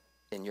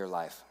in your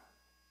life?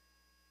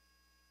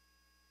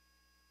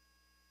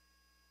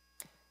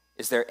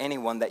 Is there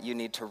anyone that you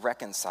need to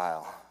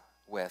reconcile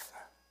with?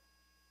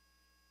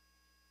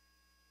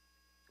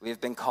 We have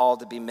been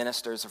called to be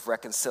ministers of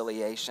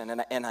reconciliation,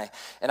 and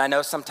I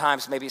know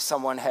sometimes maybe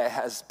someone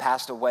has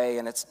passed away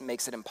and it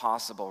makes it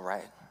impossible,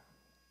 right?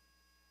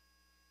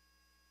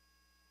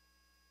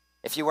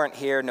 If you weren't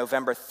here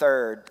November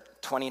 3rd,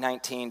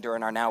 2019,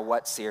 during our Now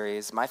What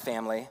series, my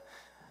family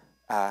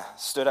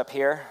stood up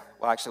here.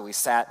 Well, actually, we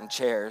sat in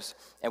chairs,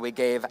 and we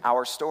gave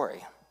our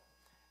story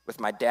with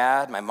my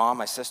dad, my mom,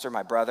 my sister,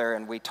 my brother,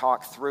 and we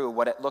talked through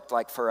what it looked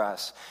like for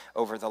us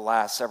over the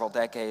last several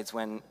decades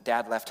when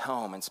Dad left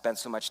home and spent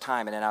so much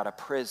time in and out of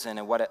prison,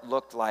 and what it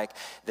looked like,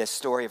 this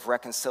story of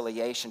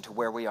reconciliation to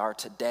where we are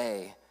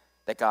today,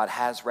 that God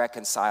has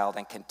reconciled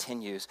and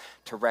continues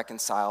to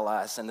reconcile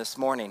us. And this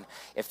morning,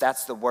 if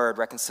that's the word,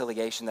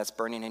 reconciliation, that's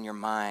burning in your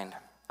mind,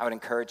 I would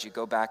encourage you,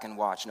 go back and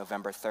watch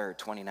November 3rd,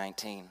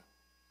 2019,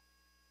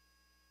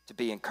 to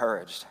be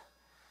encouraged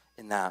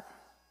in that.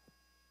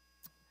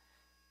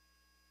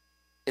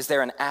 Is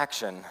there an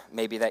action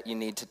maybe that you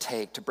need to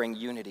take to bring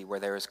unity where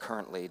there is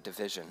currently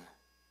division?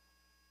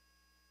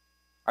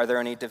 Are there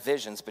any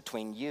divisions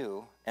between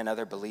you and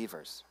other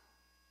believers?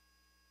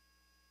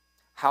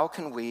 How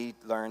can we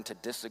learn to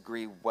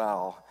disagree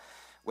well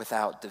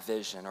without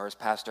division? Or as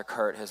Pastor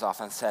Kurt has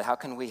often said, how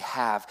can we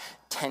have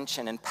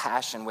tension and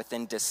passion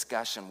within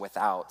discussion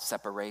without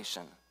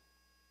separation?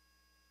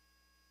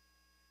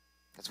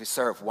 Because we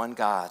serve one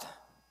God.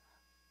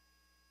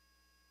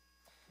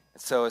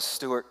 And so as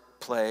Stuart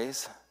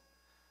plays,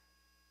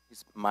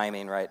 he's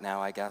miming right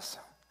now, I guess.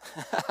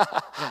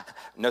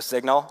 No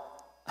signal?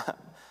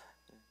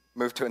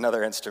 Move to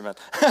another instrument.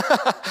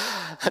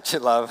 Don't you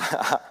love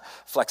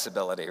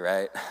flexibility,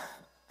 right?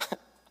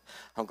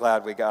 I'm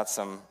glad we got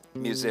some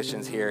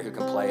musicians here who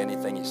can play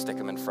anything you stick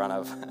them in front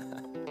of.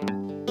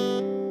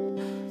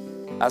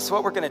 So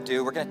what we're going to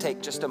do, we're going to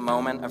take just a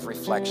moment of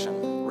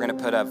reflection. We're going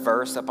to put a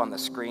verse up on the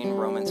screen,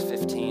 Romans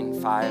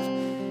 15,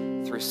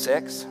 5 through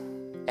 6.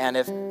 And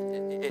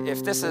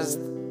if this is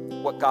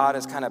what God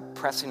is kind of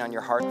pressing on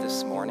your heart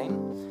this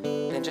morning,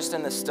 then just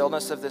in the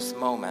stillness of this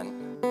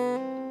moment,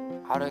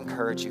 I would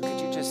encourage you, could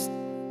you just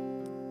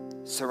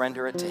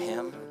surrender it to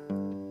Him?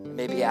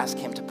 Maybe ask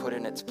Him to put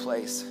in its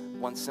place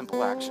one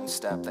simple action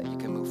step that you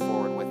can move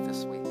forward with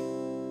this week.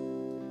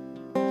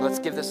 So let's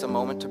give this a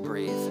moment to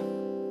breathe,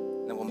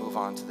 and then we'll move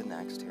on to the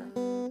next here.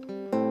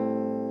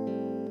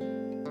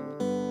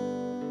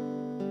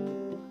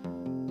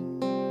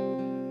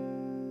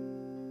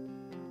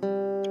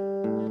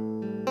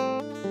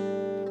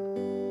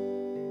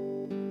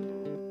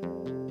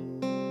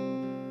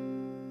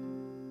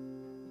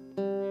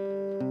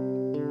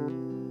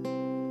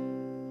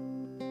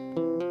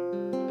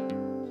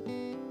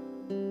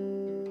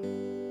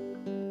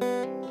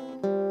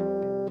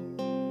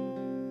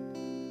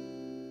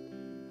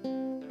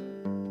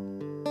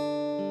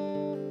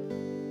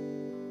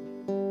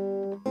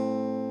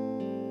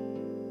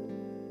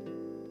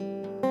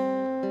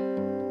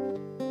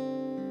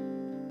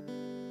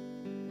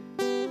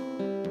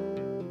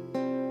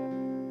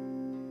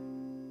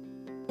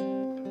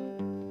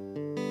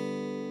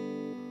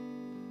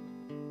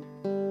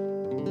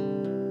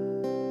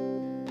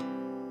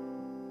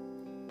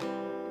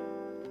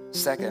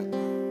 Second,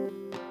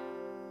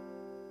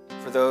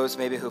 for those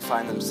maybe who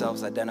find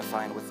themselves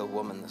identifying with a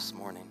woman this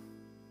morning,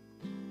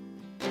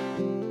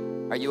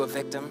 are you a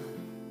victim,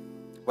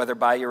 whether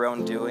by your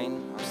own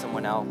doing or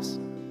someone else?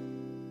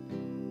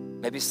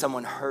 Maybe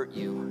someone hurt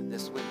you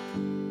this week.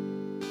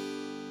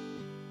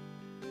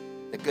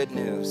 The good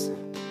news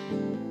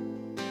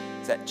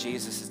is that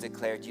Jesus has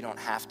declared you don't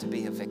have to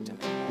be a victim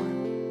anymore.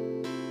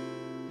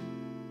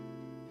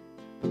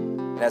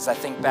 As I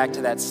think back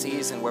to that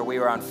season where we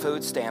were on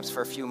food stamps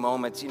for a few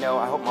moments,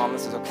 I hope, Mom,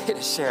 this is okay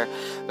to share,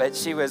 but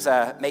she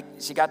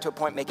got to a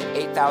point making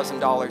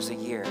 $8,000 a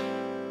year.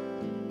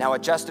 Now,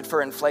 adjusted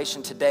for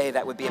inflation today,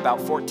 that would be about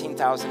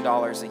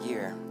 $14,000 a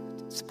year,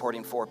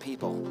 supporting 4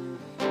 people.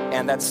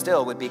 And that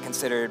still would be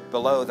considered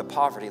below the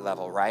poverty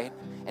level, right?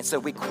 And so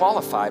we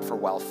qualified for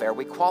welfare,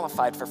 we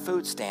qualified for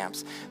food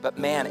stamps, but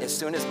man, as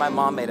soon as my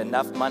mom made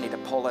enough money to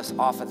pull us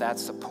off of that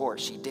support,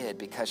 she did,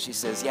 because she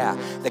says, yeah,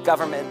 the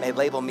government may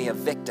label me a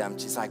victim.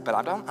 She's like, but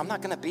I'm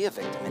not gonna be a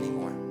victim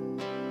anymore.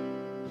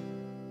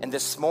 And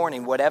this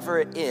morning, whatever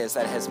it is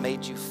that has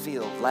made you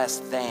feel less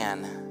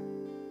than,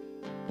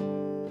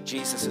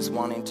 Jesus is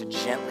wanting to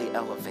gently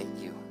elevate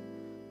you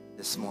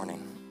this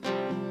morning.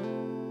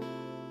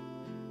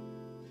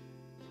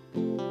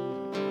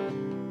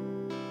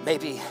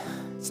 Maybe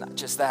it's not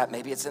just that.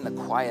 Maybe it's in the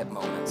quiet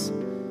moments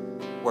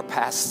where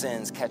past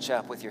sins catch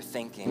up with your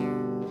thinking,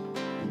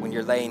 when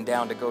you're laying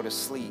down to go to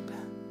sleep,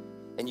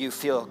 and you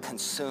feel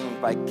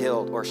consumed by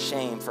guilt or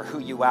shame for who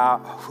you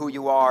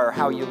are, or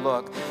how you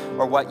look,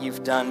 or what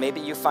you've done.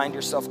 Maybe you find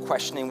yourself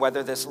questioning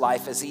whether this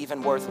life is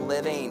even worth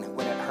living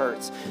when it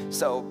hurts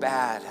so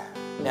bad.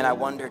 And I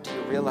wonder, do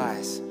you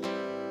realize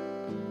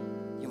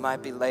you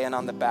might be laying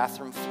on the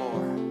bathroom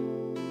floor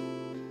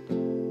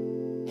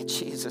and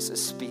Jesus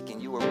is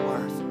speaking? You are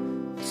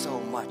worth so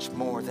much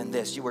more than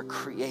this. You were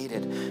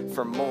created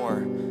for more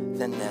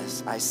than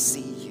this. I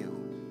see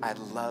you. I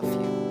love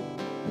you.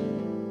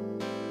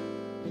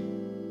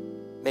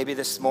 Maybe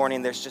this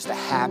morning there's just a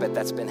habit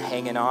that's been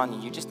hanging on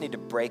and you just need to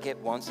break it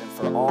once and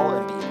for all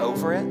and be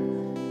over it.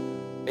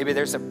 Maybe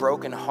there's a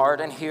broken heart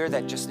in here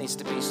that just needs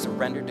to be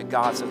surrendered to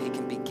God so he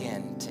can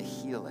begin to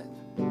heal it.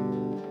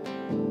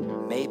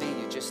 Maybe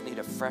you just need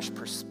a fresh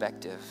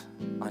perspective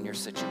on your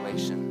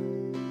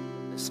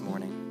situation this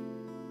morning.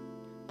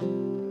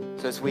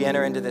 So as we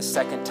enter into this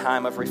second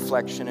time of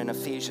reflection in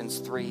Ephesians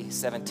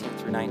 3:17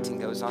 through 19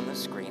 goes on the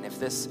screen. If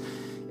this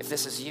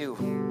is you,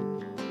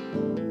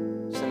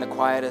 just in the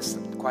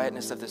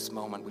quietness of this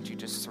moment, would you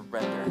just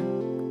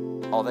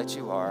surrender all that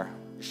you are,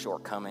 your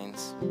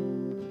shortcomings,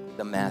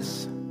 the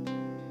mess,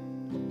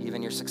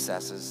 even your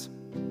successes?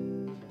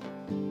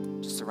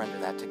 Just surrender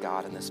that to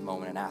God in this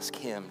moment and ask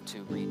him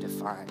to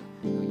redefine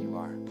who you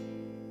are.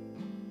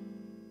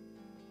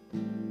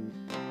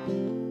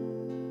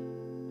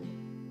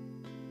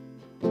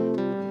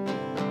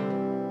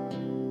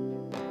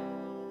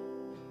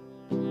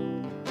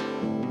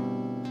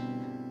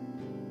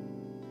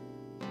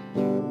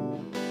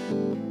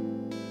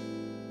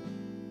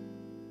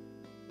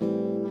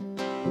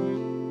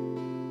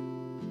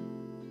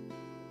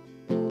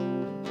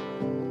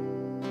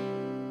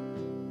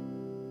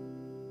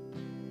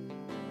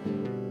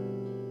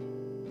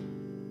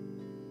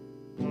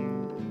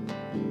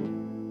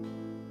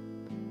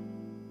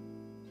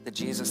 The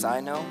Jesus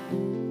I know,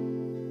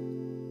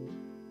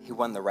 he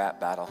won the rap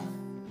battle.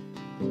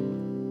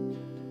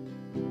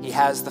 He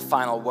has the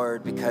final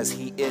word because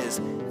he is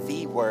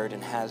the word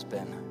and has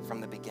been from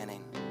the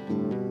beginning.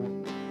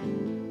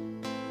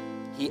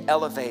 He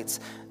elevates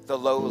the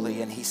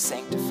lowly and he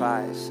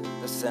sanctifies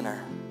the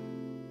sinner.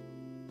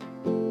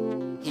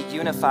 He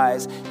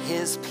unifies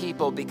his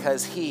people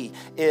because he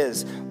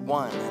is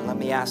one. And let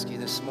me ask you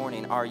this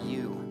morning, are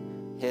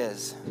you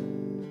his?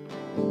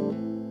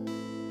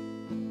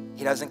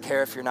 He doesn't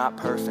care if you're not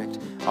perfect.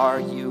 Are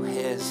you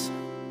his?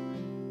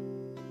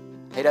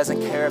 He doesn't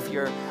care if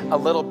you're a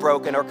little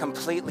broken or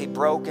completely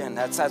broken.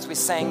 That's as we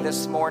sang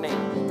this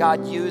morning.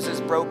 God uses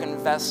broken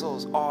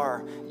vessels.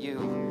 Are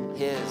you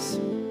his?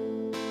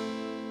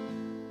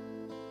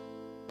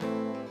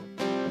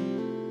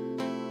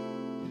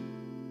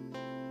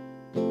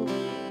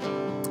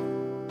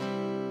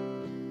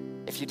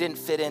 If you didn't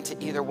fit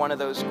into either one of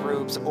those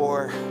groups,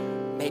 or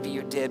maybe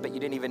you did, but you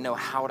didn't even know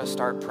how to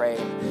start praying,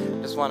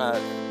 I just want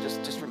to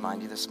just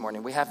remind you this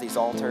morning, we have these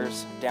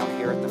altars down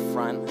here at the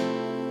front.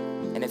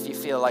 And if you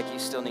feel like you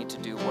still need to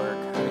do work,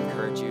 I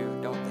encourage you,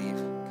 don't leave.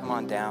 Come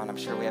on down. I'm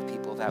sure we have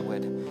people that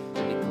would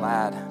be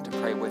glad to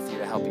pray with you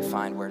to help you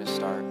find where to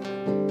start.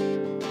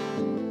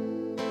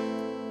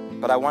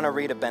 But I want to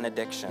read a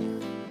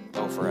benediction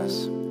over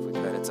us, if we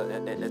could. It's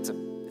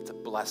a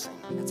blessing.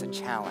 It's a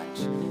challenge.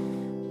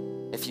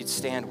 If you'd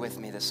stand with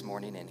me this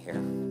morning in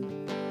here.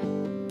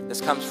 This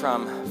comes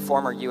from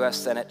former U.S.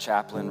 Senate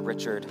Chaplain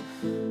Richard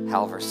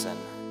Halverson.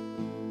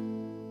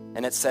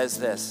 And it says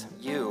this: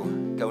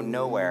 you go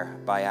nowhere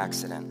by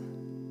accident.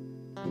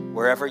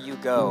 Wherever you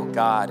go,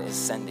 God is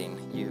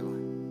sending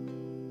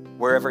you.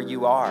 Wherever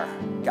you are,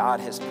 God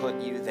has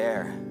put you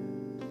there.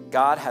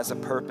 God has a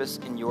purpose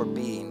in your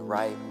being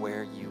right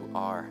where you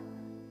are.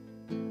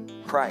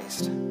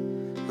 Christ,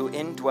 who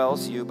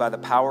indwells you by the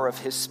power of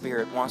his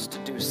Spirit, wants to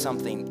do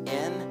something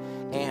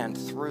in and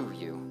through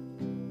you.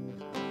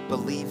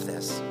 Believe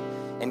this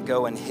and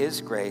go in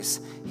his grace,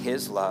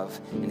 his love,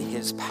 and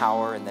his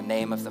power in the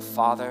name of the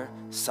Father,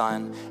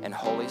 Son, and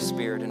Holy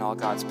Spirit. And all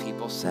God's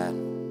people said,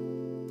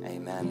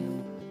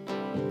 amen.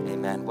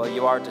 Amen. Well,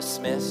 you are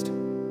dismissed.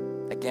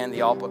 Again,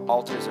 the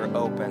altars are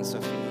open, so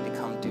if you need to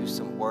come do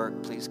some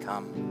work, please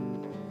come.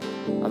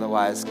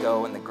 Otherwise,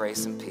 go in the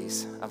grace and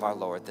peace of our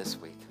Lord this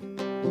week.